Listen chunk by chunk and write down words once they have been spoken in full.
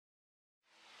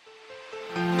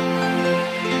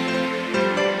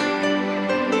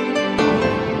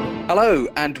Hello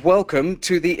and welcome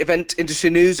to the Event Industry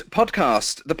News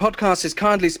podcast. The podcast is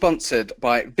kindly sponsored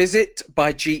by Visit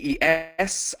by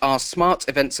GES, our smart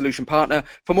event solution partner.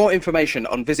 For more information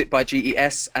on Visit by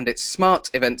GES and its smart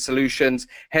event solutions,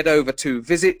 head over to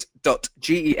visit.ges.com.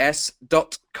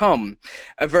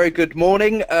 A very good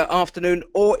morning, afternoon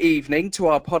or evening to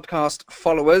our podcast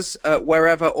followers,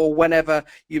 wherever or whenever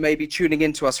you may be tuning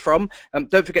in to us from.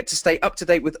 Don't forget to stay up to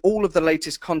date with all of the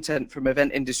latest content from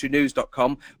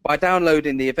eventindustrynews.com by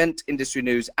downloading the Event Industry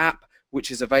News app, which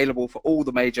is available for all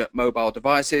the major mobile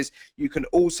devices. You can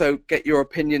also get your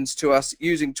opinions to us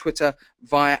using Twitter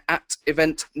via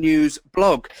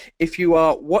 @EventNewsBlog. If you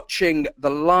are watching the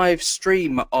live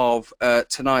stream of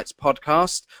tonight's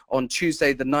podcast on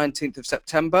Tuesday, the 19th of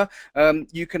September,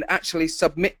 you can actually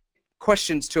submit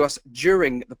questions to us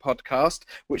during the podcast,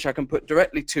 which I can put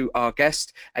directly to our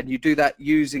guest, and you do that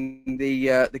using the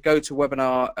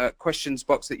GoToWebinar questions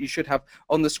box that you should have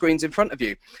on the screens in front of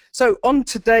you. So on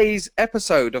today's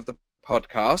episode of the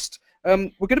podcast,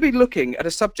 we're going to be looking at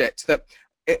a subject that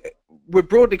we're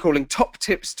broadly calling top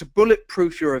tips to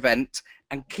bulletproof your event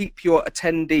and keep your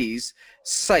attendees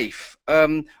safe.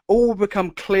 All will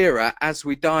become clearer as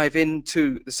we dive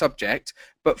into the subject,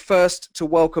 but first to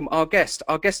welcome our guest.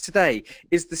 Our guest today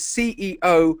is the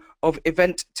CEO of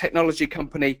event technology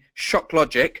company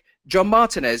ShockLogic, John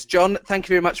Martinez. John, thank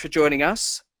you very much for joining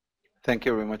us. Thank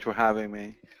you very much for having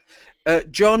me.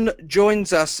 John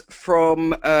joins us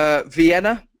from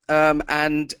Vienna.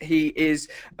 And he is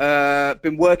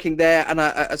been working there, and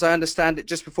as I understand it,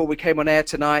 just before we came on air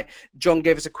tonight, John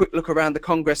gave us a quick look around the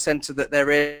Congress Center that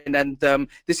they're in, and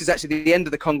this is actually the end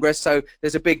of the Congress, so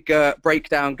there's a big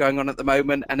breakdown going on at the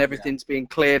moment, and everything's being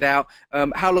cleared out.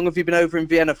 How long have you been over in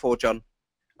Vienna for, John?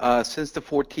 Since the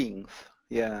 14th,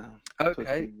 yeah.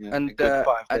 Okay, yeah, and a good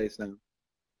 5 days now.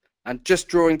 And just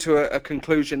drawing to a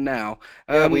conclusion now.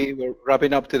 Yeah, we were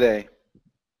wrapping up today.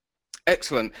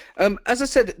 Excellent. As I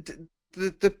said,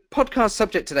 the podcast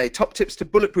subject today, top tips to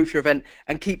bulletproof your event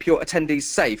and keep your attendees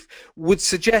safe, would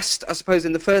suggest, I suppose,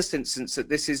 in the first instance, that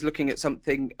this is looking at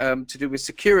something to do with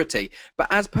security. But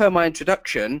as per my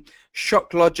introduction,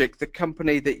 ShockLogic, the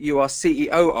company that you are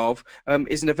CEO of,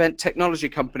 is an event technology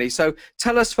company. So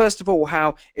tell us, first of all,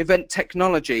 how event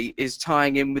technology is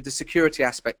tying in with the security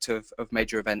aspect of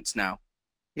major events now.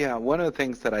 Yeah, one of the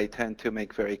things that I tend to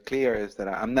make very clear is that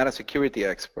I'm not a security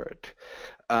expert.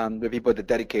 The people that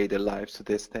dedicate their lives to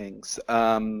these things.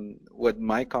 What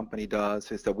my company does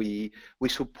is that we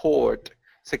support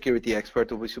security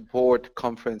experts, we support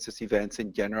conferences, events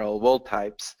in general, of all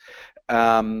types.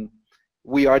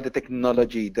 We are the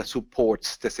technology that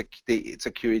supports the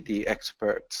security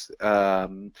experts.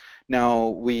 Now,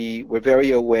 we're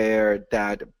very aware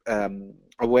that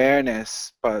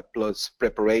awareness plus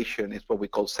preparation is what we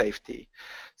call safety.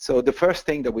 So the first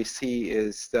thing that we see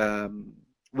is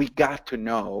we got to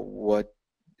know what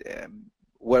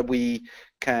we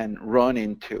can run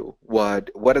into, what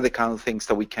are the kind of things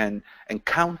that we can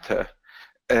encounter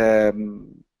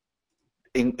in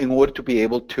order to be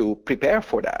able to prepare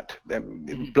for that.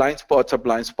 Blind spots are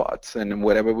blind spots, and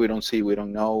whatever we don't see, we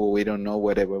don't know. We don't know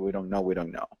whatever we don't know, we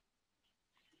don't know.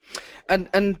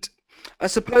 And I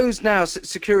suppose now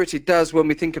security does, when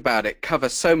we think about it, cover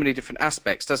so many different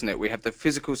aspects, doesn't it? We have the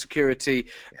physical security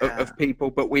of people,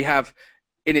 but we have,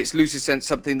 in its loosest sense,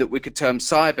 something that we could term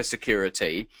cyber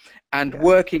security. And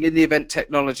working in the event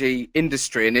technology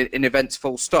industry and in events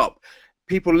full stop,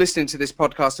 people listening to this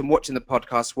podcast and watching the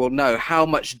podcast will know how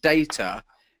much data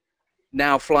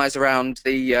now flies around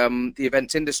the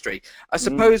events industry. I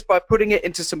suppose by putting it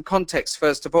into some context,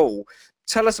 first of all,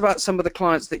 tell us about some of the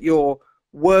clients that you're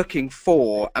working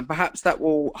for, and perhaps that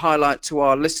will highlight to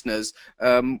our listeners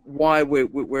why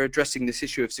we're addressing this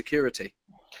issue of security.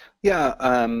 Yeah,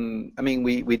 I mean,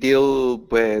 we deal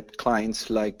with clients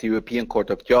like the European Court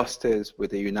of Justice,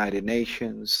 with the United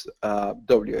Nations,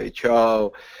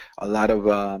 WHO, a lot of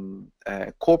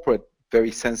corporate,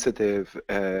 very sensitive,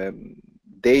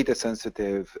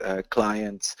 data-sensitive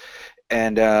clients,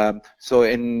 and so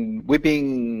we've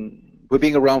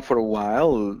been around for a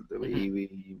while.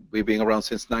 We've been around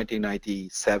since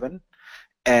 1997.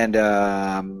 And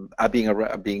I've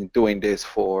been doing this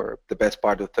for the best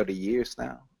part of 30 years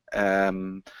now,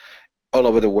 all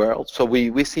over the world. So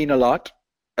we've seen a lot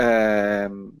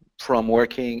from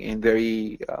working in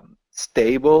very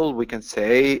stable, we can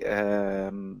say,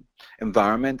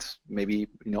 environments. Maybe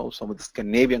some of the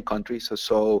Scandinavian countries are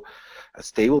so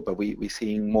stable, but we're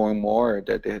seeing more and more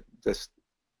that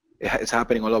it's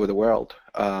happening all over the world.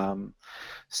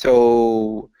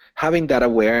 So having that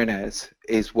awareness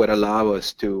is what allows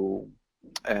us to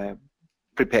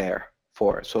prepare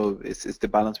for. So it's the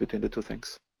balance between the two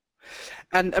things.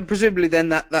 And presumably then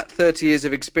that 30 years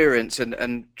of experience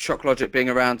and ShockLogic being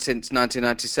around since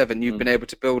 1997, you've been able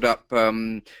to build up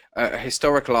a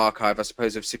historical archive, I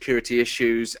suppose, of security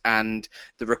issues and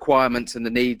the requirements and the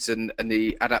needs and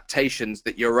the adaptations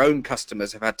that your own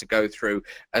customers have had to go through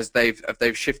as they've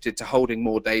shifted to holding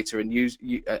more data and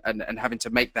and having to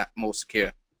make that more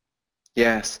secure.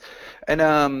 Yes, and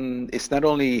it's not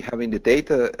only having the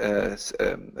data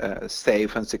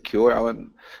safe and secure.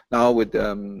 Now with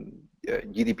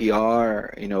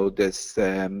GDPR,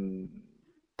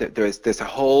 there's a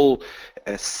whole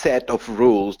set of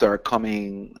rules that are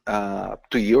coming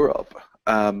to Europe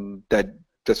that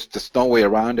there's no way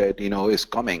around it. It's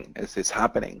coming, it's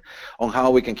happening, on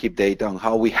how we can keep data, on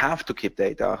how we have to keep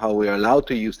data, how we are allowed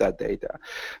to use that data.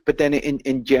 But then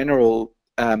in general,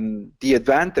 the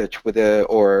advantage with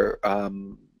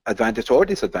advantage or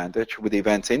disadvantage with the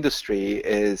events industry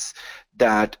is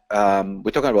that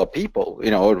we're talking about people,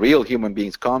 real human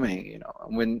beings coming.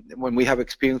 When we have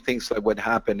experienced things like what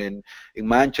happened in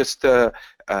Manchester,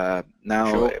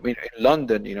 now Sure. in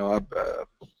London,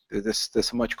 there's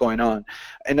so much going on,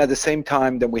 and at the same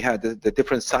time, then we had the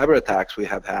different cyber attacks we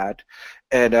have had,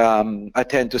 and I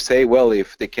tend to say, well,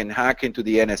 if they can hack into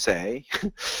the NSA,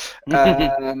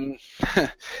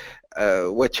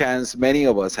 what chance many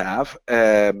of us have.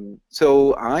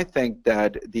 So I think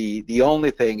that the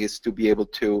only thing is to be able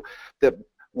to,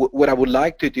 what I would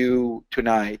like to do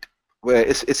tonight, well,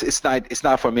 it's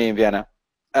not for me in Vienna,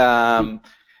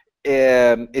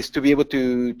 is to be able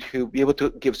to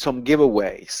give some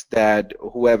giveaways that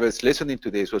whoever is listening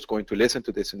to this, who's going to listen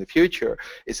to this in the future,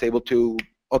 is able to,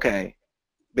 okay,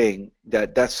 Bing,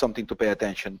 that's something to pay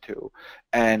attention to,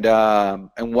 and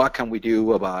what can we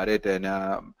do about it, and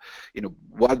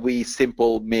what we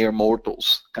simple mere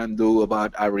mortals can do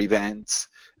about our events.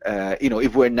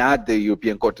 If we're not the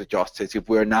European Court of Justice, if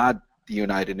we're not the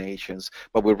United Nations,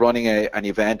 but we're running an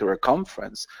event or a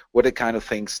conference, what are the kind of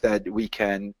things that we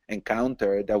can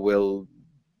encounter that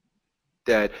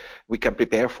we can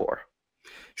prepare for?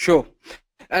 Sure.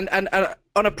 And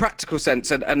on a practical sense,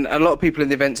 and a lot of people in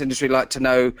the events industry like to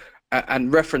know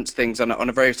and reference things on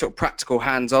a very sort of practical,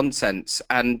 hands-on sense.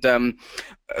 And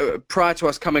prior to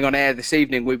us coming on air this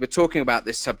evening, we were talking about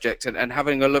this subject and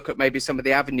having a look at maybe some of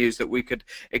the avenues that we could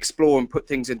explore and put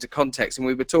things into context. And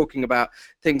we were talking about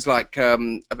things like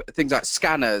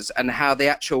scanners and how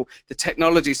the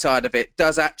technology side of it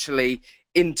does actually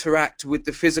interact with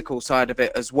the physical side of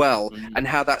it as well, and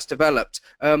how that's developed.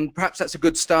 Perhaps that's a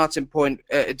good starting point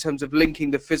in terms of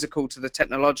linking the physical to the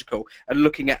technological and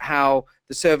looking at how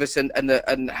the service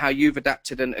and how you've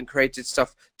adapted and created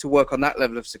stuff to work on that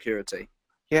level of security.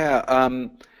 Yeah,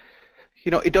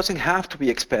 it doesn't have to be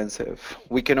expensive.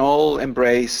 We can all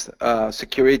embrace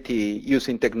security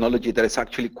using technology that is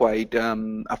actually quite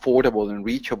affordable and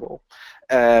reachable.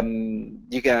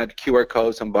 You got QR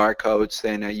codes and barcodes,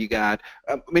 and you got,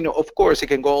 of course, it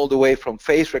can go all the way from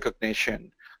face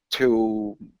recognition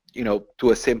to,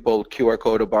 to a simple QR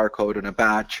code or barcode on a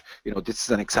badge. This is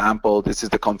an example. This is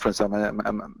the conference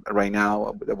I'm right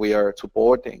now that we are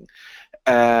supporting.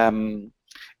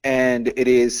 And it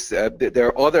is, there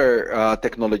are other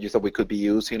technologies that we could be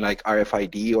using, like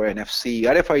RFID or NFC.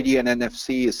 RFID and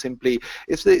NFC is simply,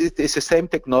 it's the same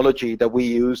technology that we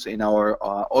use in our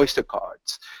Oyster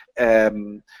cards.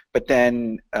 But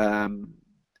then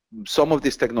some of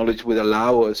these technologies would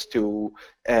allow us to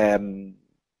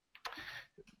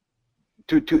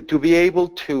be able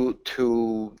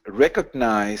to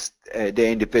recognize the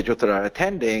individuals that are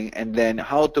attending, and then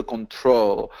how to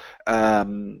control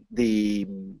the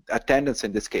attendance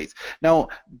in this case. Now,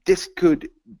 this could,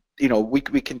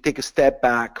 we can take a step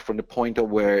back from the point of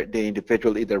where the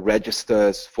individual either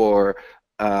registers for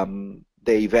the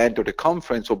event or the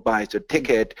conference or buys a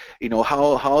ticket.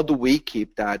 How do we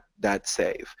keep that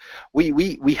safe?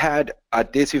 We had,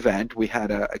 at this event, we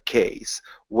had a case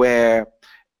where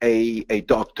a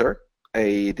doctor,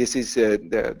 this is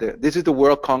the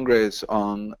World Congress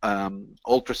on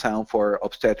Ultrasound for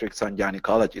Obstetrics and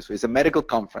Gynecology, so it's a medical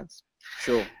conference.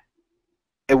 Sure.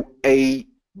 A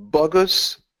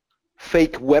bogus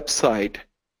fake website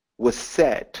was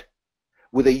set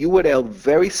with a URL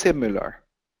very similar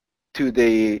to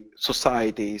the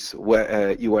society's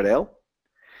URL.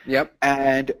 Yep.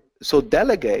 And so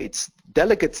delegates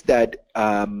that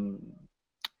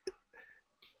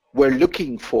were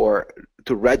looking to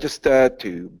register,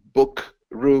 to book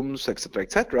rooms,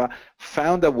 etc.,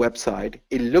 found a website.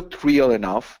 It looked real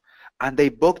enough, and they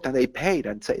booked and they paid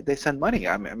and they sent money.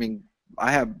 I mean,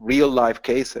 I have real life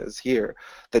cases here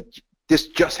that this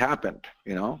just happened.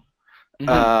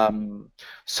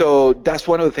 So that's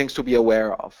one of the things to be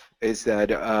aware of, is that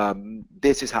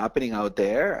this is happening out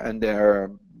there, and there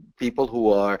are people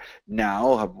who are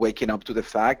now waking up to the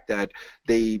fact that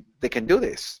they can do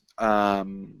this.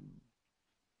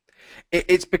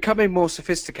 It's becoming more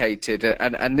sophisticated,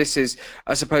 and this is,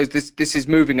 I suppose, this is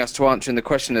moving us to answering the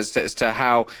question as to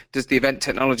how does the event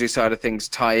technology side of things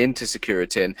tie into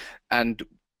security, and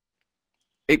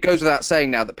it goes without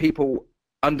saying now that people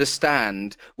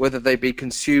understand, whether they be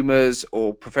consumers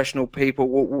or professional people,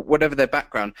 whatever their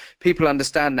background, people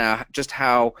understand now just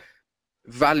how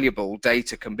valuable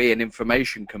data can be and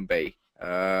information can be,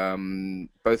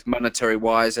 both monetary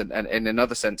wise and in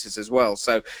other senses as well.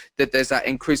 So that there's that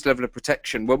increased level of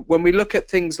protection. When we look at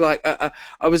things like,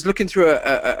 I was looking through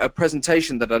a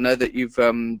presentation that I know that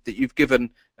you've given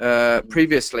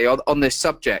previously on this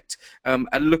subject, and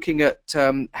looking at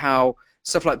how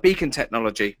stuff like beacon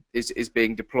technology is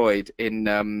being deployed in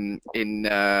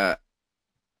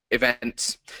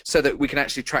events, so that we can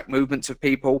actually track movements of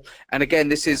people. And again,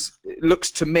 this looks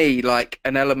to me like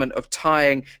an element of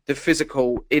tying the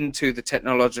physical into the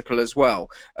technological as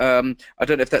well. I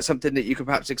don't know if that's something that you could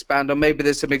perhaps expand on. Maybe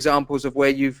there's some examples of where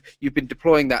you've been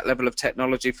deploying that level of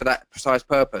technology for that precise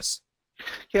purpose.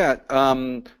 Yeah,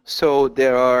 so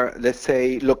there are, let's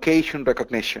say, location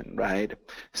recognition, right?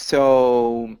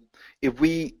 So if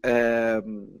we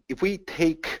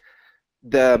take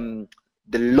the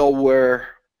lower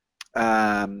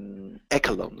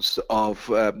echelons of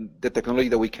the technology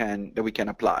that we can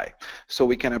apply. So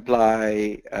we can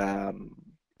apply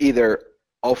either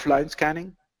offline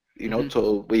scanning,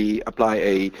 so we apply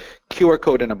a QR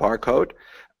code and a barcode.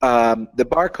 The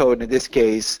barcode in this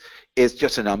case is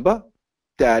just a number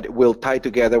that will tie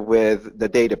together with the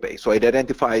database. So it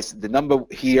identifies the number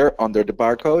here under the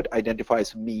barcode,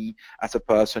 identifies me as a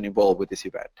person involved with this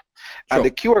event. Sure. And the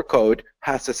QR code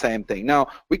has the same thing. Now,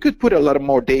 we could put a lot of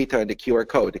more data in the QR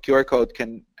code. The QR code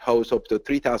can host up to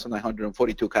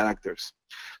 3,942 characters.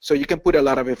 So you can put a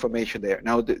lot of information there.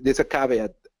 Now, there's a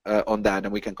caveat on that,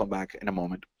 and we can come back in a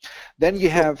moment. Then you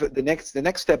have the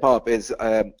next step up is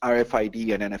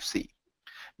RFID and NFC.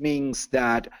 Means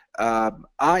that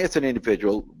I, as an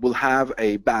individual, will have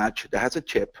a badge that has a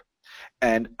chip,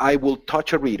 and I will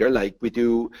touch a reader like we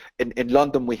do in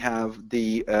London. We have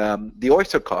the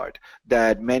Oyster card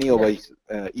that many of us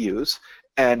use,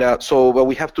 and so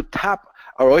we have to tap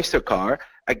our Oyster card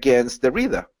against the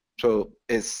reader. So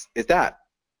is that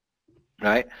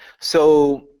right?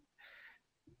 So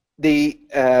the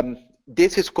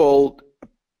this is called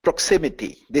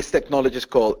proximity. This technology is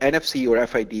called NFC or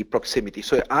FID proximity.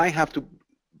 So I have to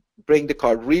bring the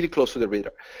card really close to the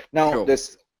reader. Now, sure.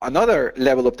 There's another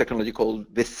level of technology called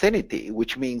vicinity,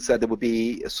 which means that there will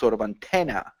be a sort of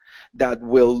antenna that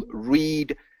will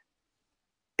read,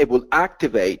 it will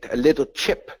activate a little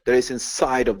chip that is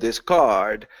inside of this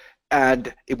card,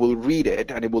 and it will read it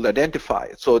and it will identify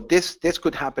it. So this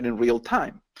could happen in real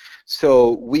time.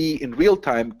 So we in real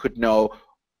time could know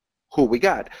who we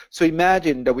got. So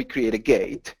imagine that we create a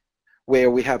gate where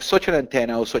we have such an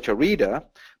antenna or such a reader,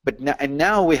 but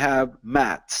now we have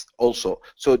mats also.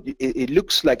 So it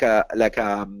looks like a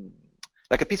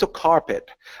piece of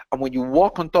carpet, and when you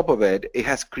walk on top of it, it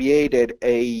has created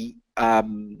a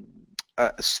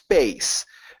space,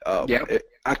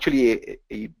 actually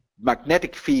a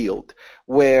magnetic field,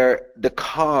 where the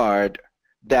card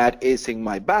that is in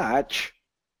my badge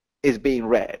is being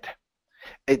read.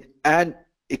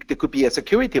 There could be a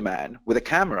security man with a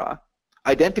camera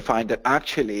identifying that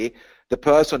actually the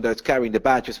person that's carrying the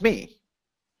badge is me,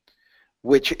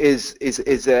 which is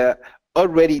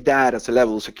already that as a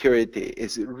level of security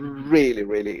is really,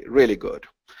 really, really good.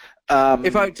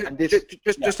 If I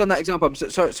just on that example, I'm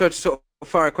sorry to sort of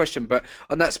fire a question, but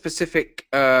on that specific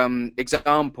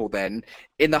example, then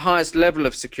in the highest level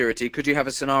of security, could you have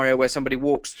a scenario where somebody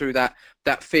walks through that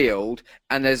field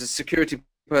and there's a security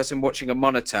person watching a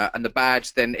monitor, and the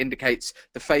badge then indicates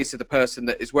the face of the person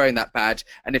that is wearing that badge,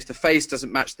 and if the face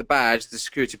doesn't match the badge, the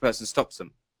security person stops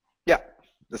them? Yeah,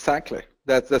 exactly.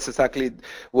 That's exactly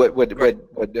what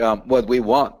we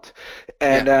want.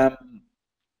 And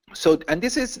so, and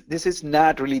this is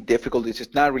not really difficult. This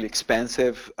is not really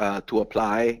expensive to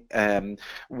apply.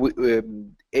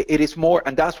 It is more,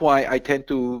 and that's why I tend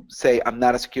to say I'm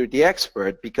not a security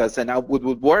expert, because then I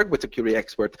would work with security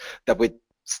expert that would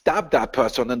stop that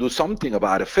person and do something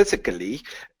about it physically,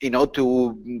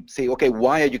 to say, okay,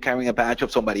 why are you carrying a badge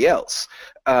of somebody else?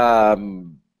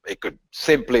 It could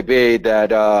simply be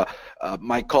that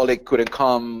my colleague couldn't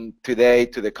come today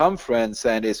to the conference,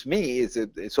 and it's me,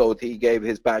 so he gave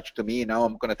his badge to me, now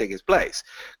I'm going to take his place.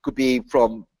 Could be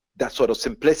from that sort of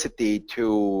simplicity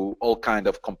to all kind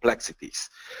of complexities.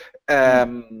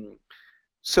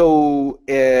 So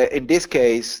in this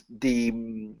case,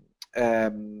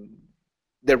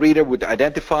 the reader would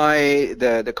identify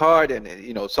the card, and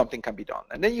something can be done.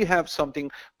 And then you have something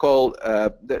called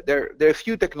there are a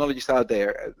few technologies out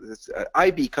there.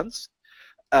 iBeacons.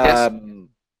 Yes.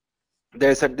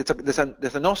 There's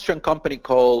an Austrian company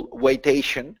called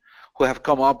Waitation who have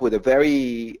come up with a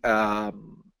very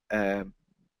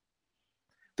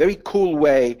cool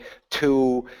way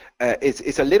to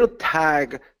it's a little tag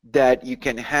that you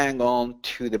can hang on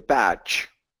to the badge,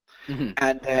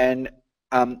 and then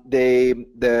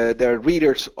there are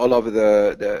readers all over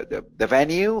the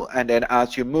venue, and then as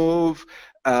you move,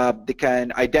 they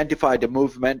can identify the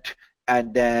movement,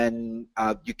 and then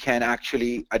you can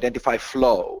actually identify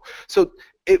flow. So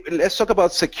let's talk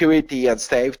about security and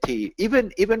safety,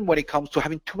 even when it comes to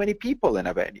having too many people in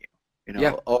a venue,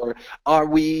 Yeah. or are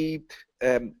we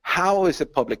how is the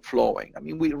public flowing? I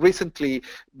mean, we recently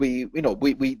there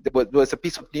was a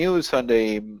piece of news on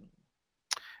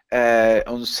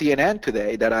CNN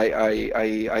today that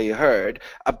I heard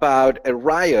about a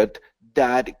riot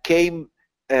that came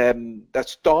that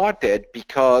started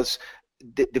because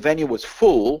the venue was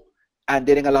full and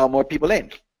didn't allow more people in,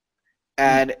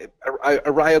 and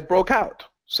a riot broke out.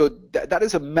 So that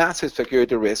is a massive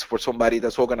security risk for somebody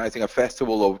that's organizing a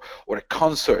festival or a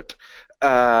concert.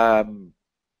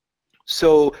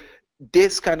 So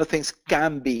this kind of things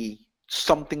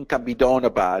something can be done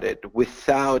about it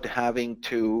without having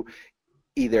to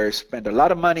either spend a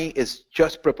lot of money. It's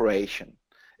just preparation.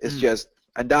 It's just,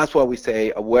 and that's why we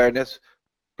say awareness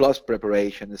plus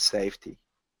preparation is safety.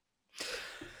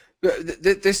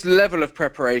 This level of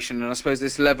preparation, and I suppose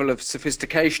this level of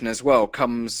sophistication as well,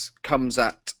 comes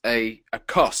at a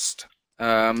cost.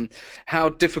 How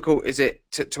difficult is it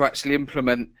to actually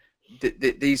implement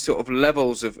these sort of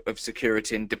levels of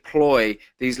security and deploy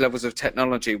these levels of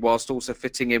technology whilst also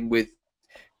fitting in with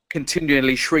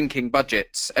continually shrinking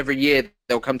budgets? Every year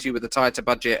they'll come to you with a tighter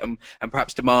budget and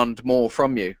perhaps demand more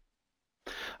from you.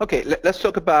 Okay, let's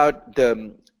talk about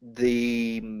the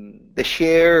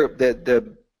share, the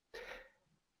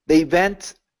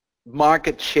event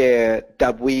market share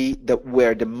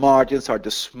where the margins are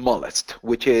the smallest,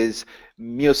 which is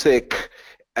music,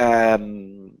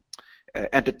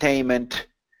 entertainment,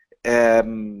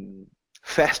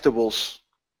 festivals.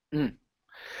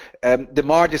 The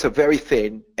margins are very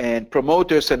thin, and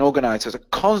promoters and organizers are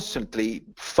constantly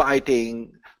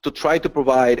fighting to try to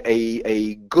provide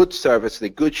a good service, a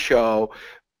good show,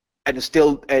 and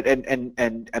still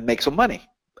and make some money,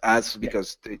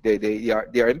 because they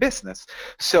are in business.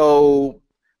 So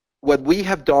what we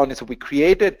have done is we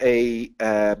created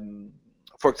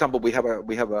for example, we have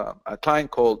a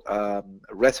client called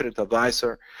Resident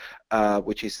Advisor,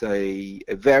 which is a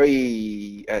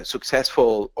very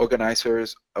successful organizer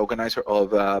of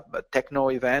techno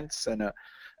events and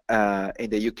in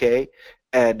the UK,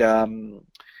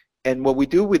 and what we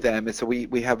do with them is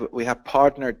we have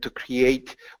partnered to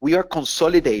create. We are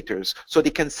consolidators, so they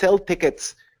can sell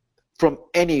tickets from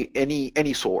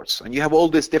any source, and you have all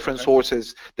these different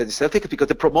sources that they sell tickets, because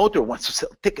the promoter wants to sell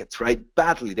tickets, right,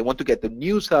 badly. They want to get the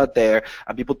news out there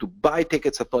and people to buy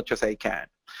tickets as much as they can.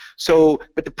 So,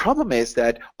 but the problem is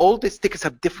that all these tickets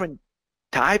have different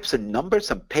types and numbers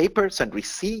and papers and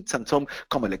receipts, and some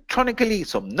come electronically,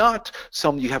 some not,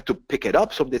 some you have to pick it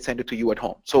up, some they send it to you at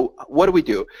home. So what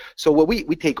do? So what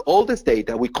we take all this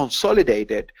data, we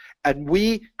consolidate it, and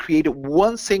we create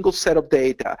one single set of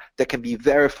data that can be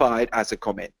verified as a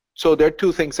comment. So there are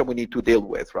two things that we need to deal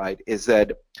with, right? Is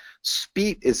that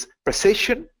speed is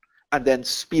precision, and then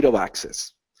speed of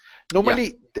access.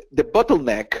 Normally, the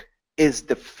bottleneck is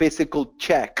the physical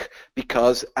check,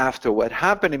 because after what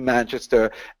happened in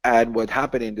Manchester and what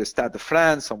happened in the Stade de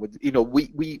France, and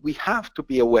we have to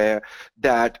be aware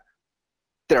that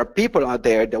there are people out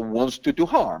there that wants to do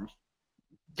harm.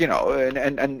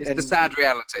 And it's the sad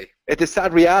reality. It's a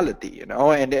sad reality,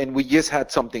 and we just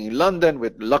had something in London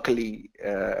with, luckily,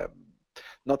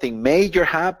 nothing major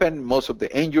happened. Most of the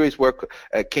injuries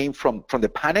came from the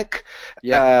panic.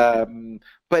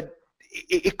 But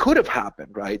it could have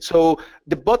happened, right? So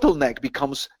the bottleneck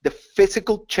becomes the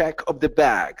physical check of the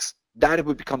bags. That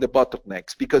would become the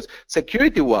bottlenecks, because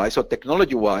security-wise or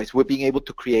technology-wise, we're being able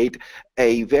to create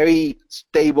a very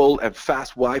stable and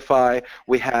fast Wi-Fi.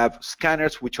 We have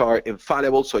scanners which are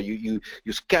infallible, so you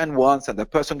scan once and the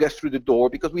person gets through the door,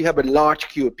 because we have a large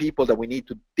queue of people that we need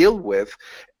to deal with.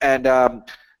 And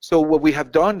so what we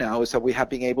have done now is that we have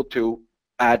been able to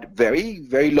at very,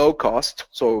 very low cost.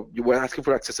 So you were asking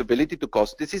for accessibility to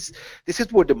cost. This is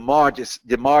where the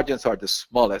margins are the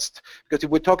smallest. Because if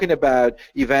we're talking about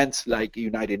events like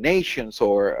United Nations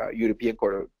or European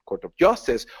Court of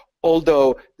Justice,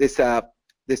 although the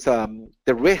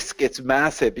risk is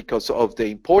massive because of the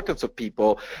importance of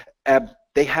people,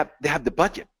 they have the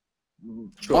budget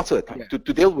Sure. most of the time Yeah.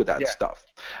 to deal with that Yeah. stuff.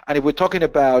 And if we're talking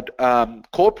about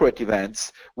corporate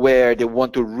events where they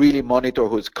want to really monitor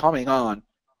who's coming on,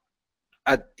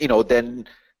 then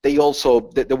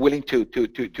they're willing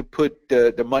to put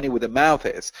the money where the mouth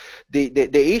is.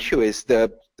 The issue is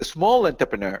the small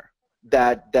entrepreneur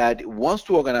that wants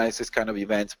to organize this kind of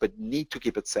events but need to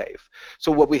keep it safe.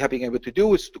 So what we have been able to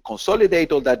do is to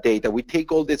consolidate all that data. We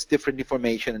take all this different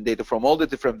information and data from all the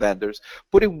different vendors,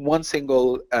 put in one single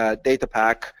data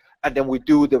pack, and then we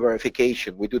do the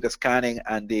verification. We do the scanning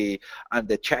and the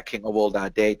checking of all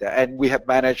that data. And we have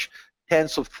managed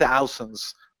tens of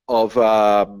thousands of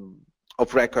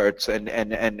records and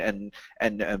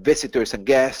visitors and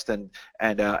guests and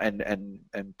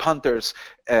punters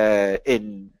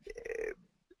in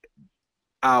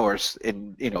hours,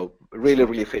 in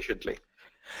really efficiently.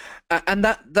 And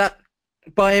that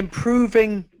by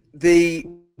improving the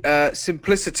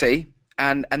simplicity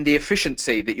and the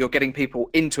efficiency that you're getting people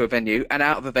into a venue and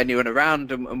out of a venue and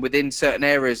around and within certain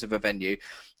areas of a venue,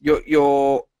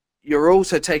 you're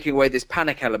also taking away this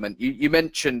panic element. You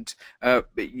mentioned,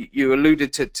 you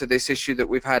alluded to this issue that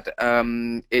we've had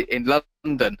in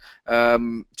London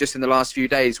just in the last few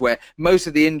days, where most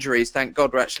of the injuries, thank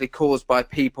God, were actually caused by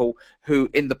people who,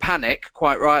 in the panic,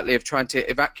 quite rightly, of trying to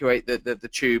evacuate the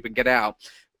tube and get out,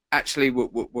 actually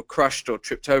were crushed or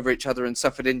tripped over each other and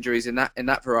suffered injuries in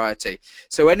that variety.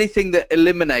 So anything that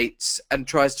eliminates and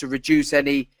tries to reduce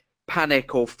any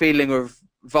panic or feeling of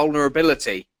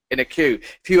vulnerability in a queue.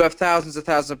 If you have thousands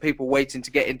of people waiting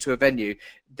to get into a venue,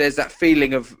 there's that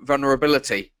feeling of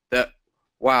vulnerability that,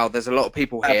 wow, there's a lot of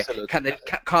people here. Absolutely.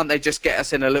 Can't they just get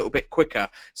us in a little bit quicker?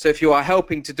 So if you are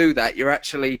helping to do that, you're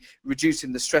actually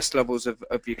reducing the stress levels of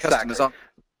your customers. Exactly.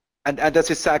 And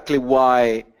that's exactly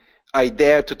why I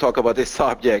dare to talk about this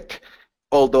subject,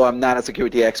 although I'm not a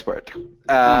security expert.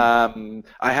 I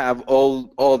have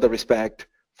all the respect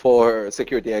for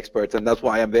security experts, and that's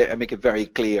why I make it very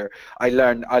clear. I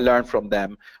learn from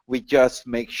them. We just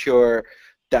make sure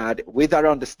that with our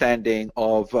understanding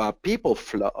of people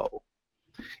flow,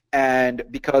 and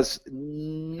because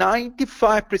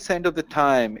 95% of the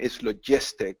time is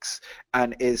logistics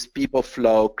and is people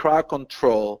flow, crowd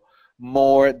control,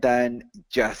 more than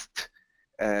just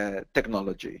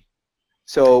technology.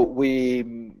 So we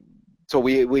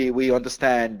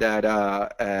understand that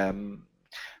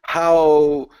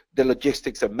how the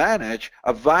logistics are managed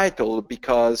are vital,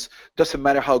 because it doesn't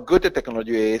matter how good the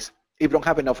technology is, if you don't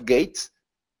have enough gates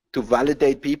to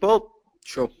validate people,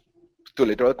 Sure. too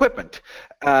little equipment,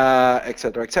 et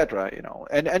cetera,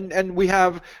 and we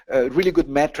have really good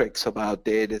metrics about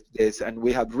this, and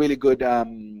we have really good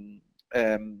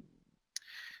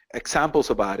examples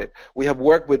about it. We have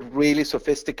worked with really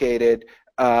sophisticated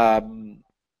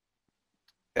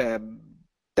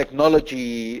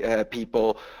technology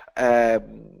people.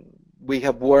 We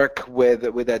have worked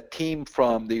with a team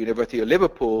from the University of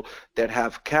Liverpool that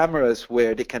have cameras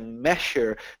where they can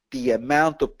measure the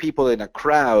amount of people in a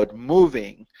crowd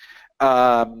moving.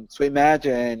 So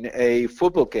imagine a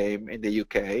football game in the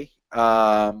UK,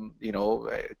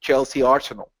 Chelsea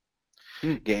Arsenal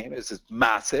game. It's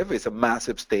massive. It's a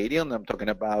massive stadium. I'm talking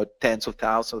about tens of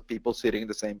thousands of people sitting in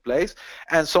the same place,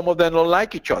 and some of them don't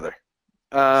like each other.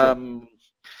 Sure.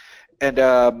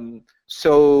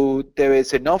 So there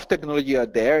is enough technology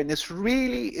out there, and it's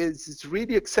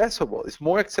really accessible. It's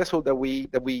more accessible than we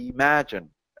imagine.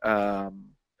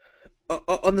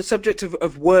 On the subject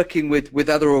of working with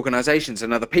other organizations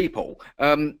and other people,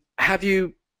 have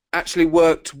you actually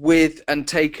worked with and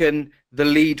taken the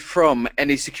lead from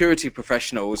any security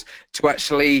professionals to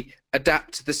actually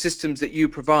adapt the systems that you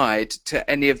provide to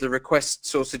any of the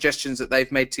requests or suggestions that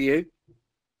they've made to you?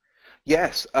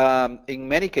 Yes, in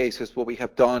many cases, what we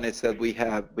have done is that we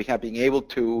have been able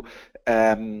to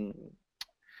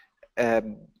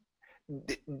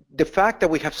the fact that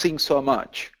we have seen so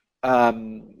much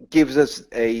gives us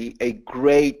a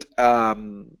great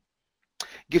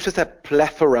gives us a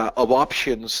plethora of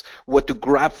options what to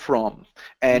grab from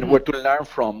and what to learn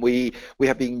from. We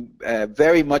have been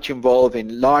very much involved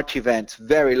in large events,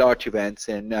 very large events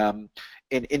in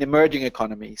emerging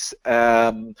economies,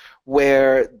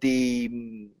 where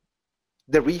the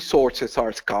resources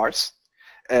are scarce.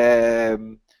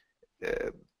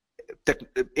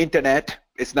 Internet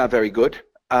is not very good.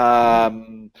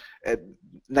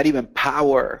 Not even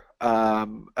power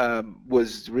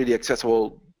was really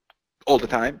accessible all the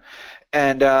time.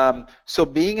 And so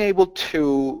being able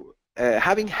to,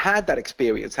 having had that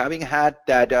experience, having had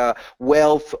that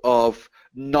wealth of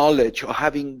knowledge, or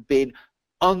having been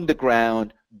on the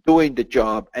ground doing the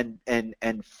job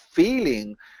and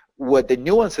feeling what the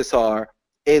nuances are,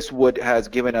 is what has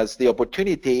given us the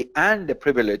opportunity and the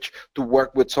privilege to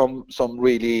work with some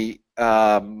really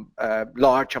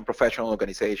large and professional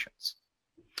organizations.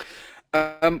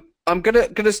 I'm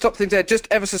gonna stop things there just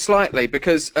ever so slightly,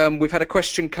 because we've had a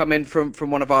question come in from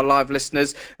one of our live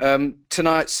listeners.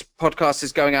 Tonight's podcast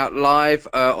is going out live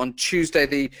on Tuesday,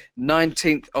 the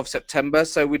 19th of September.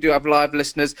 So we do have live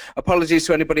listeners. Apologies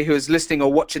to anybody who is listening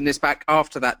or watching this back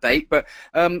after that date. But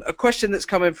a question that's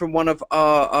come in from one of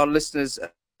our listeners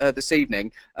this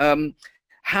evening.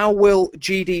 How will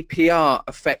GDPR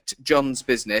affect John's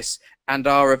business and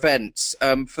our events?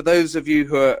 For those of you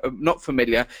who are not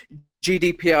familiar,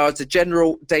 GDPR is a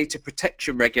General Data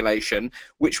Protection Regulation,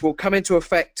 which will come into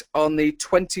effect on the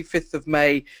 25th of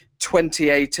May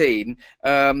 2018.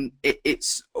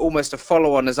 It's almost a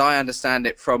follow-on, as I understand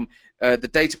it, from the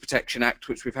Data Protection Act,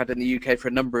 which we've had in the UK for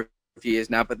a number of years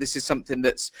now, but this is something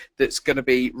that's going to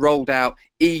be rolled out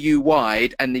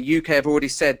EU-wide, and the UK have already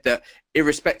said that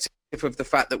irrespective of the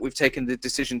fact that we've taken the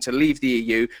decision to leave the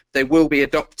EU, they will be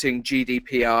adopting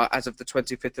GDPR as of the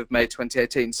 25th of May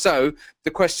 2018. So the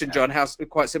question, John,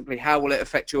 quite simply, how will it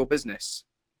affect your business?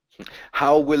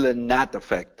 How will it not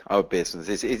affect our business?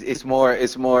 It's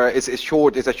a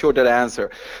shorter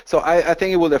answer. So I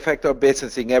think it will affect our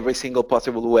business in every single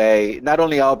possible way, not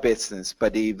only our business,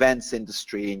 but the events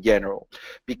industry in general,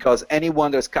 because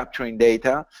anyone that's capturing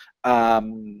data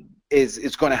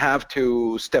is going to have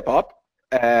to step up.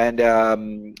 And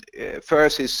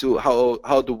first is to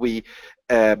how do we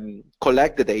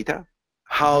collect the data?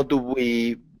 How do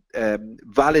we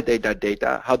validate that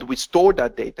data? How do we store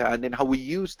that data? And then how we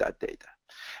use that data?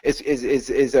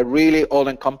 Is a really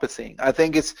all-encompassing. I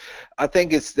think it's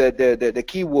the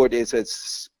key word is a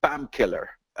spam killer.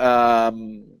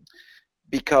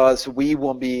 Because we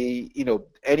won't be,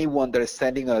 anyone that is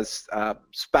sending us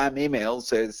spam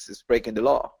emails is breaking the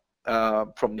law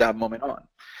from that moment on.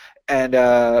 And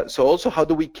so also, how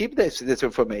do we keep this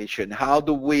information? How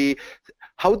do we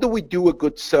do a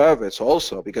good service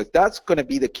also? Because that's going to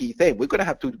be the key thing. We're going to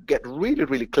have to get really,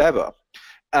 really clever.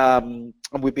 And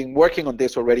we've been working on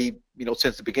this already,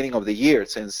 since the beginning of the year,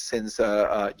 since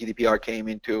GDPR came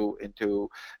into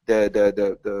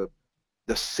the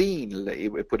scene,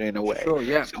 we put it in a way. Sure,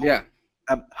 yeah, so, yeah.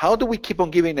 How do we keep on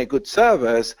giving a good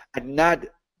service and not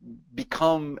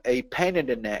become a pain in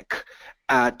the neck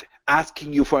at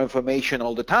asking you for information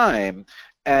all the time?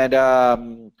 And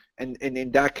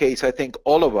in that case, I think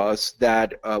all of us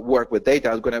that work with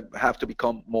data are going to have to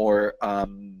become more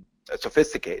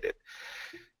sophisticated.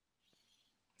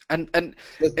 And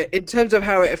in terms of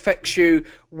how it affects you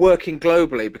working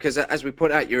globally, because as we put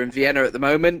out, you're in Vienna at the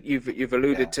moment. You've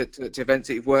alluded to events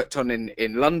that you've worked on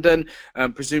in London.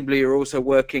 Presumably, you're also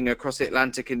working across the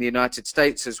Atlantic in the United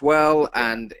States as well.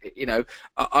 And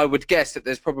I would guess that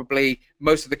there's probably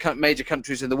most of the major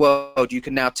countries in the world you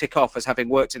can now tick off as having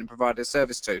worked in and provided a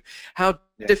service to. How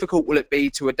difficult will it be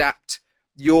to adapt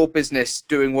your business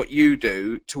doing what you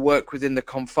do to work within the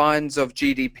confines of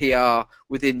GDPR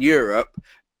within Europe,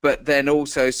 but then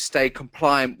also stay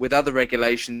compliant with other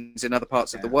regulations in other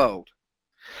parts of the world?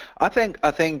 I think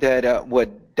that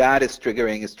what that is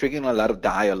triggering a lot of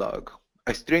dialogue.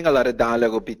 It's triggering a lot of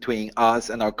dialogue between us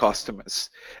and our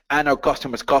customers, and our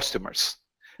customers' customers.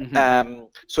 Mm-hmm.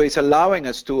 So it's allowing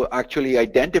us to actually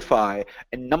identify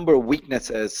a number of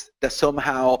weaknesses that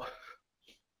somehow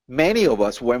many of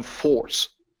us weren't forced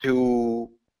to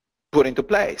put into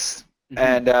place.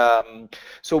 Mm-hmm. And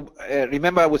so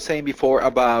remember I was saying before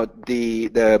about the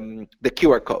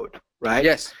QR code, right?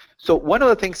 Yes. So one of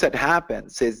the things that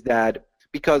happens is that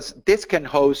because this can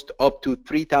host up to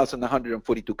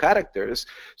 3,142 characters,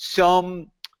 some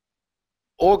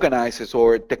organizers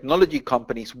or technology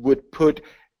companies would put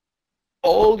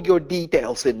all your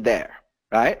details in there,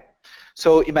 right?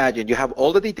 So imagine you have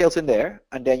all the details in there,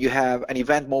 and then you have an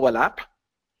event mobile app,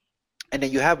 and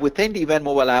then you have within the event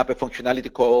mobile app a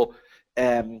functionality called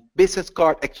business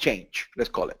card exchange, let's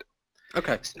call it.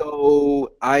 Okay.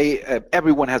 So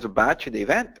everyone has a badge in the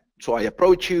event. So I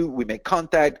approach you, we make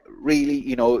contact,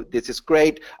 really, this is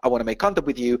great, I want to make contact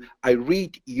with you. I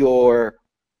read your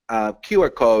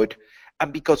QR code,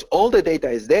 and because all the data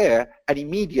is there, I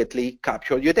immediately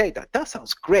capture your data. That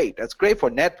sounds great. That's great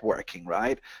for networking,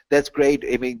 right? That's great.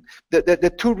 I mean,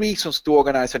 the two reasons to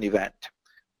organize an event.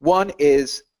 One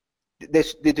is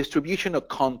the distribution of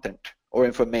content or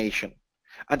information.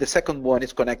 and the second one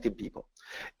is connecting people.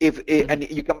 And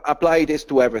you can apply this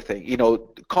to everything. You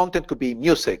know, content could be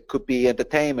music, could be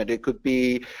entertainment, it could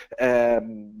be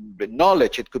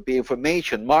knowledge, it could be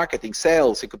information, marketing,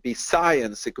 sales, it could be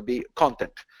science, it could be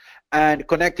content. And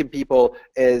connecting people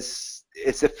is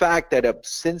the fact that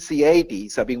since the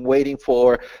 80s, I've been waiting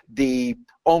for the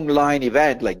online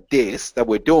event like this that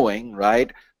we're doing,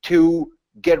 right, to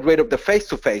get rid of the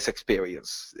face-to-face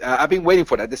experience. I've been waiting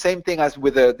for that. The same thing as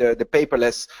with the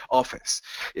paperless office,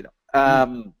 you know.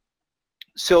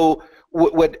 So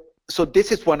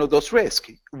this is one of those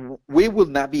risks. We will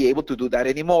not be able to do that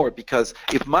anymore, because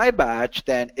if my badge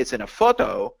then is in a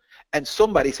photo and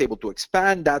somebody's able to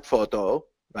expand that photo,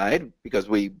 right? Because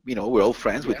we're all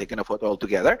friends, we're taking a photo all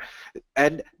together,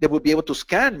 and they will be able to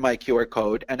scan my QR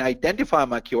code and identify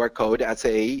my QR code as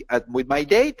with my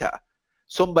data,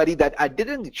 somebody that I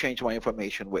didn't exchange my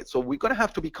information with. So we're going to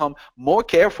have to become more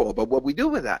careful about what we do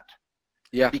with that.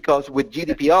 Yeah. Because with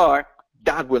GDPR,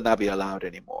 that will not be allowed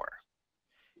anymore.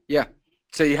 Yeah.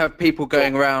 So you have people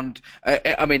going around,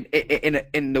 I mean,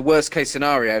 in the worst case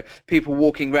scenario, people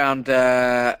walking around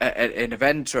an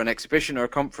event or an exhibition or a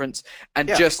conference and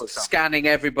just scanning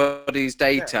everybody's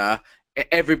data,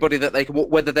 everybody that they can,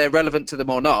 whether they're relevant to them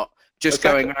or not, just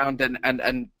going around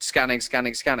and scanning.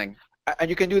 And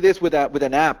you can do this with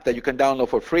an app that you can download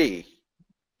for free,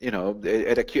 you know,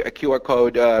 at a QR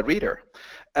code reader.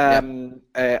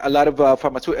 A lot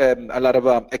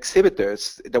of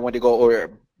exhibitors that want to go, or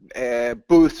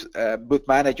booth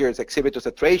managers, exhibitors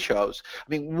at trade shows. I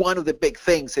mean, one of the big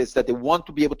things is that they want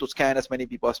to be able to scan as many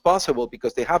people as possible,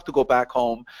 because they have to go back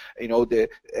home, you know,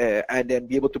 and then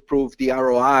be able to prove the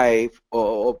ROI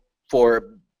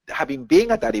for having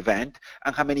been at that event,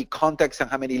 and how many contacts and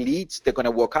how many leads they're going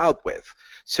to work out with.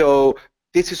 So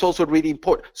this is also really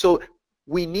important. So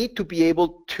we need to be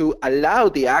able to allow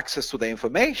the access to the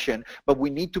information, but we're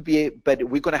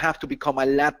going to have to become a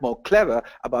lot more clever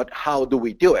about how do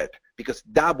we do it, because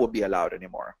that won't be allowed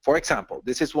anymore. For example,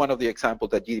 this is one of the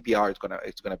examples that GDPR is going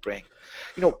to bring.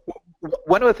 You know,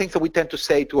 one of the things that we tend to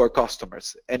say to our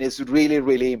customers, and it's really,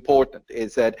 really important,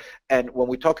 is that, and when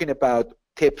we're talking about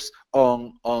tips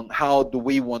on how do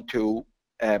we want to,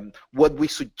 what we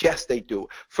suggest they do,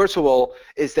 first of all,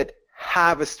 is that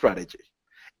have a strategy.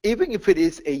 Even if it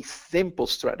is a simple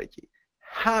strategy,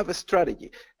 have a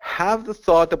strategy. Have the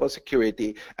thought about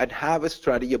security and have a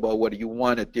strategy about what you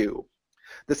want to do.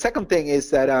 The second thing is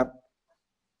that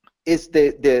is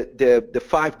the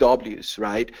 5 W's,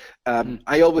 right?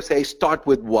 I always say start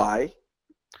with why,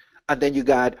 and then you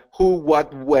got who,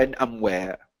 what, when, and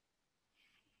where.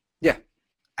 Yeah.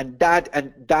 And that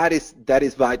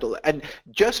is vital. And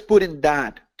just putting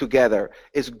that together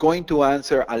is going to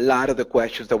answer a lot of the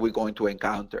questions that we're going to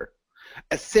encounter.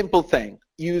 A simple thing,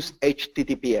 use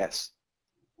HTTPS.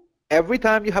 Every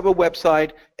time you have a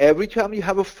website, every time you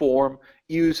have a form,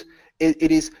 use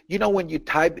it is, you know, when you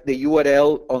type the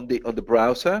URL on the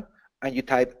browser and you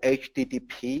type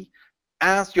HTTP,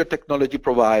 ask your technology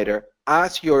provider,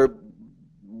 ask your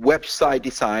website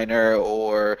designer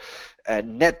or a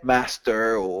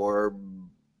netmaster or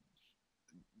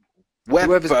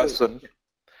web person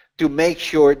to make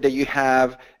sure that you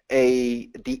have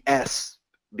the S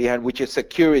behind, which is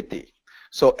security.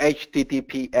 So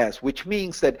HTTPS, which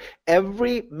means that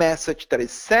every message that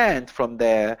is sent from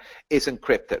there is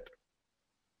encrypted.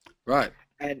 Right.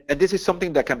 And this is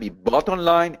something that can be bought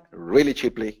online really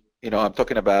cheaply. You know, I'm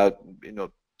talking about, you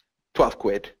know, 12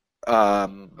 quid.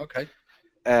 Okay.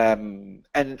 And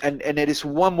it is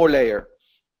one more layer.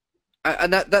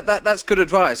 And that's good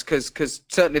advice, because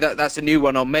certainly that's a new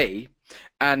one on me,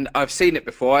 and I've seen it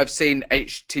before. I've seen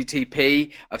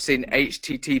HTTP, I've seen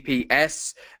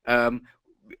HTTPS.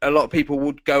 A lot of people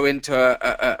would go into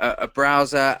a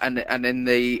browser and in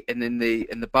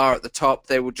the bar at the top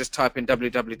they would just type in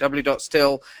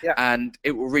www.still, and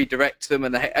it will redirect them,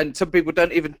 and some people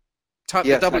don't even type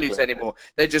the W's anymore.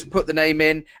 They just put the name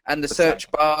in, and the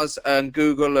search bars and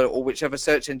Google or whichever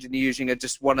search engine you're using are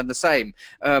just one and the same.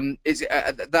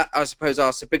 That, I suppose,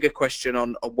 asks a bigger question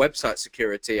on website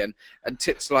security, and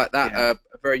tips like that are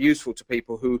very useful to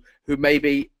people who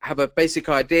maybe have a basic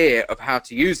idea of how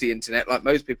to use the internet, like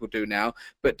most people do now,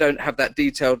 but don't have that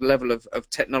detailed level of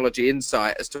technology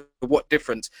insight as to what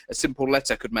difference a simple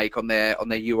letter could make on their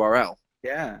URL.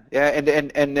 Yeah,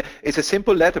 and it's a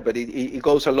simple letter, but it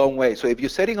goes a long way. So if you're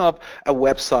setting up a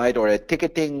website or a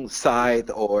ticketing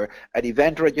site or an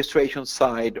event registration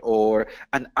site or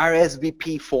an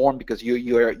RSVP form, because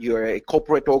you're a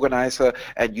corporate organizer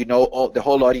and you know the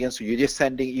whole audience, so you're just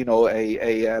sending, you know,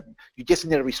 you just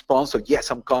need a response of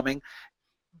yes, I'm coming.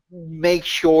 Make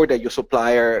sure that your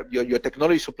supplier, your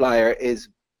technology supplier, is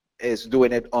is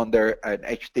doing it under an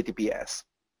HTTPS.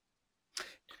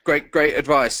 Great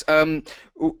advice.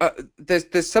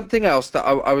 There's something else that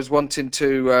I was wanting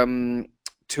to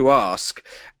ask,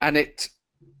 and it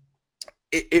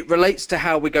relates to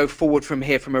how we go forward from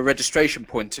here from a registration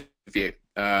point of view.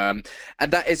 And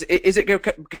that is it going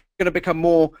to become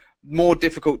more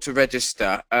difficult to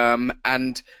register?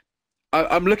 And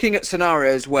I'm looking at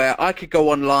scenarios where I could go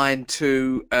online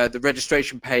to the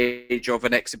registration page of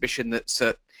an exhibition that's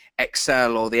at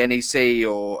Excel or the NEC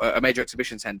or a major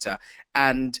exhibition centre,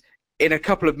 and in a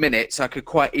couple of minutes I could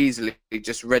quite easily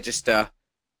just register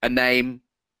a name,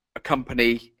 a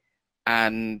company,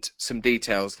 and some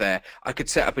details there. I could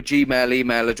set up a Gmail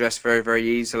email address very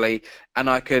easily, and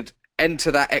I could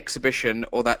enter that exhibition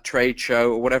or that trade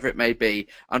show or whatever it may be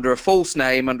under a false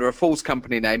name, under a false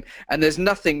company name, and there's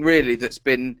nothing really that's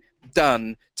been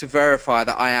done to verify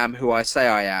that I am who I say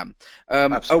I am.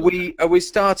 Are we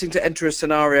starting to enter a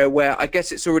scenario where, I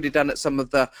guess it's already done at some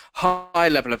of the high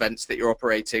level events that you're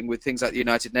operating with, things like the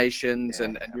United Nations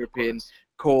and European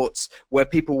courts, where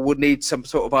people would need some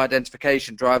sort of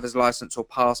identification, driver's license or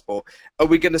passport? Are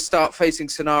we going to start facing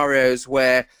scenarios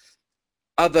where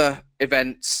other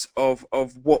events of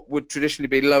what would traditionally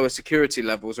be lower security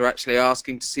levels are actually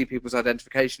asking to see people's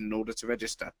identification in order to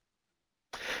register?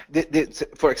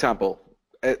 For example,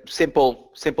 a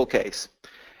simple case.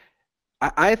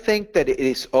 I think that it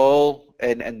is all,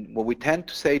 and what we tend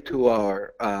to say to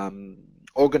our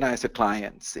organizer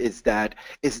clients is that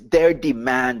it's their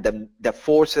demand that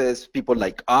forces people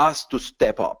like us to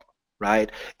step up, right?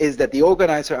 Is that the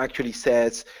organizer actually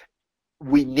says,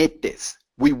 we need this,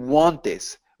 we want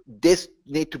this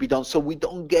need to be done, so we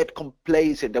don't get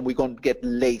complacent and we're going to get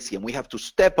lazy, and we have to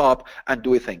step up and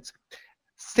do things.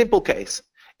 Simple case.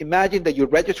 Imagine that you're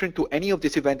registering to any of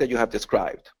this event that you have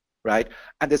described, right?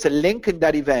 And there's a link in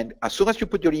that event. As soon as you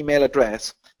put your email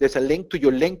address, there's a link to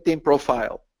your LinkedIn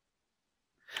profile.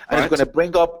 And it's going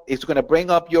to bring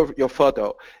up your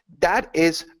photo. That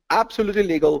is absolutely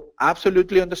legal,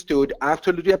 absolutely understood,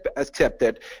 absolutely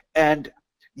accepted, and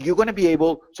you're going to be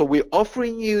able, so we're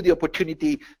offering you the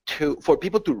opportunity for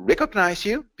people to recognize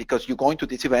you, because you're going to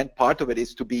this event. Part of it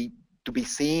is to be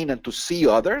seen and to see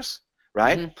others,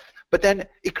 right? Mm-hmm. But then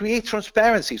it creates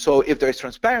transparency. So if there is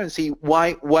transparency,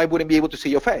 why wouldn't be able to see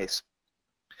your face?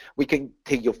 We can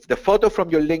take the photo from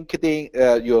your LinkedIn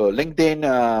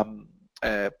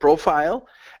profile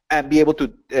and be able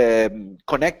to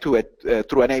connect to it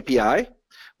through an API,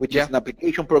 which is an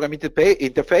application programming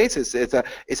interface.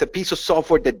 It's a piece of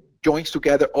software that joins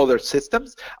together other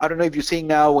systems. I don't know if you're seeing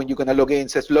now when you're going to log in,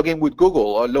 it says log in with Google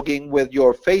or log in with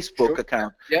your Facebook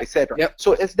account, etc.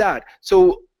 So it's that.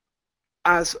 So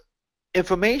as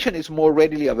information is more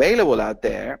readily available out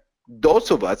there,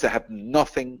 those of us that have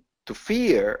nothing to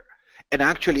fear and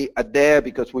actually are there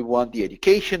because we want the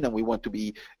education and we want to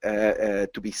be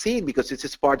seen because this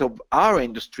is part of our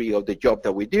industry, of the job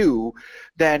that we do,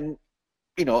 then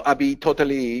I'll be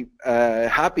totally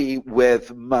happy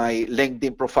with my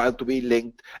LinkedIn profile to be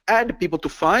linked and people to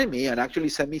find me and actually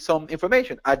send me some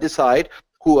information. I decide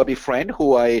who I befriend,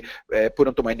 who I put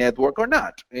onto my network or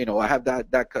not. I have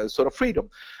that sort of freedom.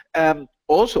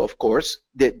 Also, of course,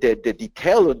 the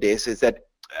detail on this is that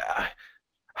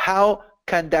how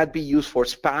can that be used for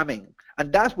spamming?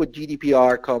 And that's what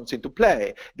GDPR comes into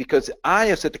play, because I,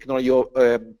 as a technology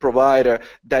provider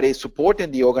that is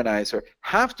supporting the organizer,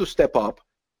 have to step up,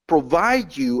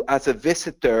 provide you as a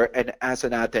visitor and as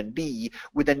an attendee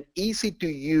with an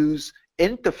easy-to-use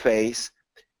interface,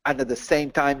 and at the same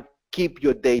time, keep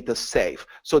your data safe.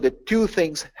 So the two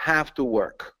things have to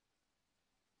work.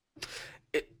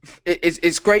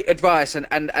 It's great advice,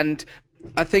 and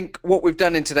I think what we've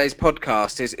done in today's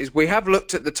podcast is we have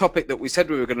looked at the topic that we said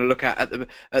we were going to look at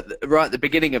right at the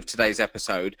beginning of today's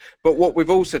episode, but what we've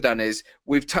also done is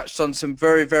we've touched on some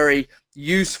very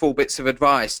useful bits of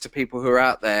advice to people who are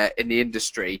out there in the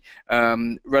industry,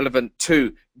 relevant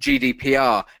to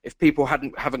GDPR. If people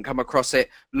haven't come across it,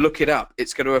 look it up.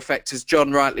 It's going to affect, as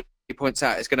John rightly points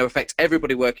out, it's going to affect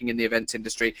everybody working in the events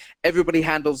industry. Everybody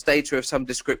handles data of some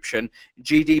description.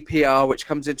 GDPR, which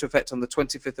comes into effect on the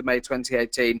 25th of May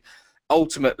 2018,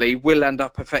 ultimately will end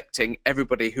up affecting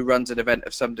everybody who runs an event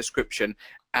of some description,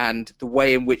 and the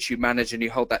way in which you manage and you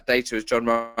hold that data, as John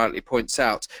rightly points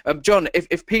out. John,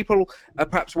 if people are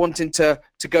perhaps wanting to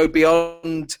go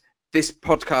beyond this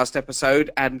podcast episode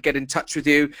and get in touch with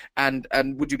you, and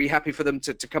would you be happy for them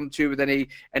to come to you with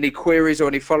any queries or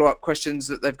any follow-up questions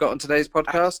that they've got on today's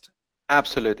podcast?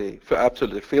 Absolutely.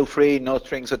 Feel free, no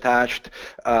strings attached.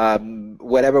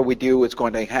 Whatever we do is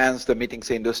going to enhance the meetings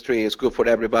industry. It's good for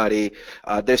everybody.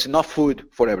 There's enough food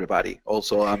for everybody.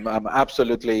 Also, I'm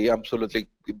absolutely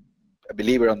a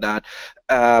believer on that.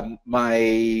 My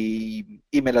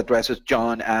email address is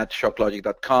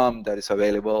john@shocklogic.com. That is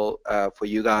available for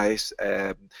you guys.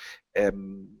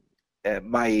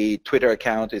 My Twitter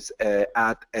account is at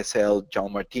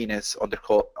 @SL_John_Martinez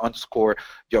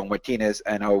John Martinez,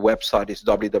 and our website is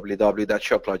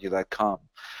www.shocklogic.com.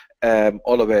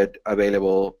 All of it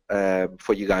available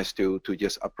for you guys to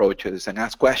just approach us and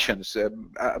ask questions.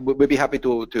 We'll be happy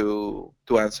to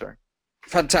answer.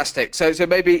 Fantastic. So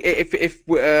maybe if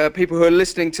people who are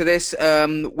listening to this,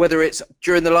 whether it's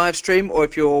during the live stream or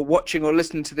if you're watching or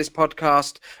listening to this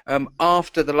podcast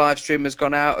after the live stream has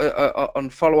gone out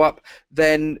on follow-up,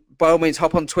 then by all means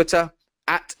hop on Twitter.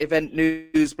 @Event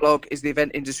News Blog is the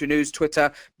Event Industry News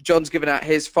Twitter. John's given out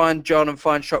his. Find John and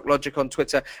find ShockLogic on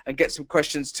Twitter and get some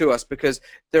questions to us, because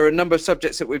there are a number of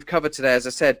subjects that we've covered today, as I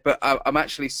said, but I'm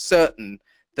actually certain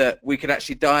that we can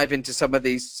actually dive into some of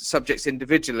these subjects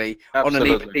individually. Absolutely.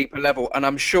 On an even deeper level. And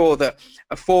I'm sure that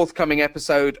a forthcoming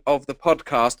episode of the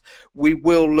podcast, we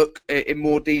will look in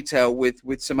more detail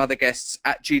with some other guests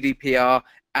at GDPR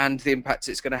and the impact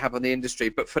it's going to have on the industry.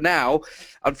 But for now,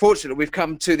 unfortunately, we've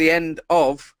come to the end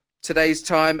of today's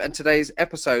time and today's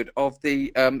episode of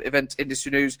the Event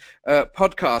Industry News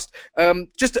podcast.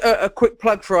 Just a quick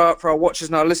plug for our watchers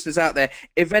and our listeners out there.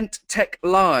 Event Tech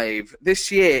Live this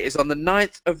year is on the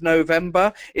 9th of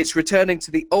November. It's returning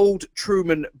to the Old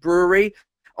Truman Brewery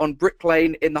on Brick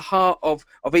Lane in the heart of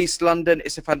East London.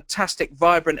 It's a fantastic,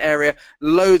 vibrant area,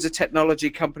 loads of technology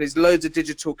companies, loads of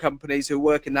digital companies who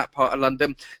work in that part of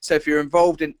London. So if you're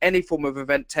involved in any form of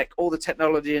event tech or the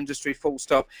technology industry, full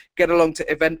stop, get along to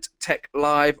Event Tech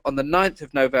Live on the 9th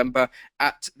of November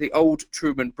at the Old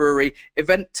Truman Brewery.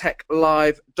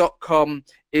 eventtechlive.com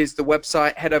is the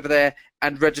website. Head over there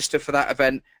and register for that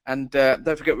event. And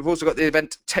don't forget, we've also got the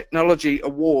Event Technology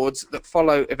Awards that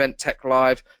follow Event Tech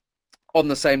Live on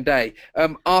the same day.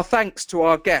 Our thanks to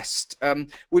our guest.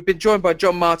 We've been joined by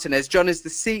John Martinez. John is the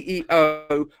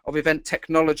CEO of event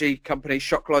technology company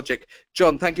ShockLogic.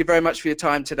 John, thank you very much for your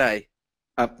time today.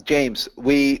 James,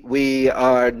 we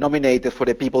are nominated for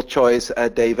the People's Choice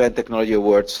at the Event Technology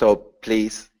Awards, so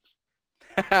please.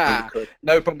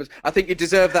 No problems. I think you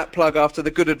deserve that plug after the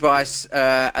good advice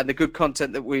and the good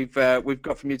content that we've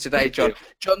got from you today, John.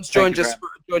 John's joined us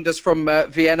from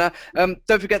Vienna.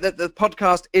 Don't forget that the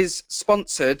podcast is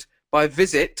sponsored by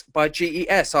Visit by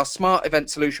GES, our smart event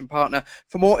solution partner.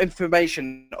 For more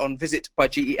information on Visit by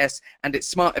GES and its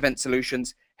smart event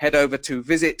solutions, head over to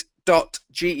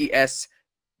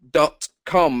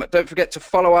visit.ges.com. Don't forget to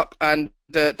follow up and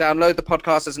download the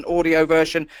podcast as an audio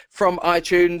version from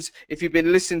iTunes. If you've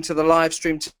been listening to the live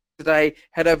stream today,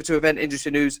 head over to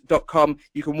eventindustrynews.com.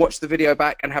 You can watch the video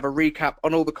back and have a recap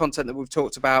on all the content that we've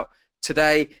talked about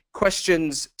today.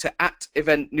 Questions to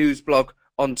 @eventnewsblog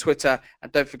on Twitter,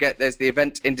 and don't forget there's the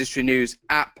Event Industry News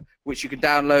app, which you can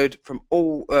download from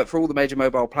for all the major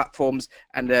mobile platforms,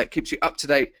 and keeps you up to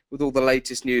date with all the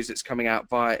latest news that's coming out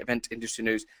via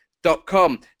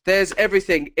eventindustrynews.com. There's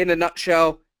everything in a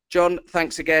nutshell. John,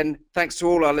 thanks again. Thanks to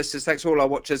all our listeners. Thanks to all our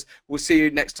watchers. We'll see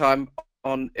you next time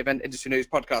on Event Industry News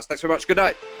Podcast. Thanks very much. Good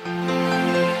night.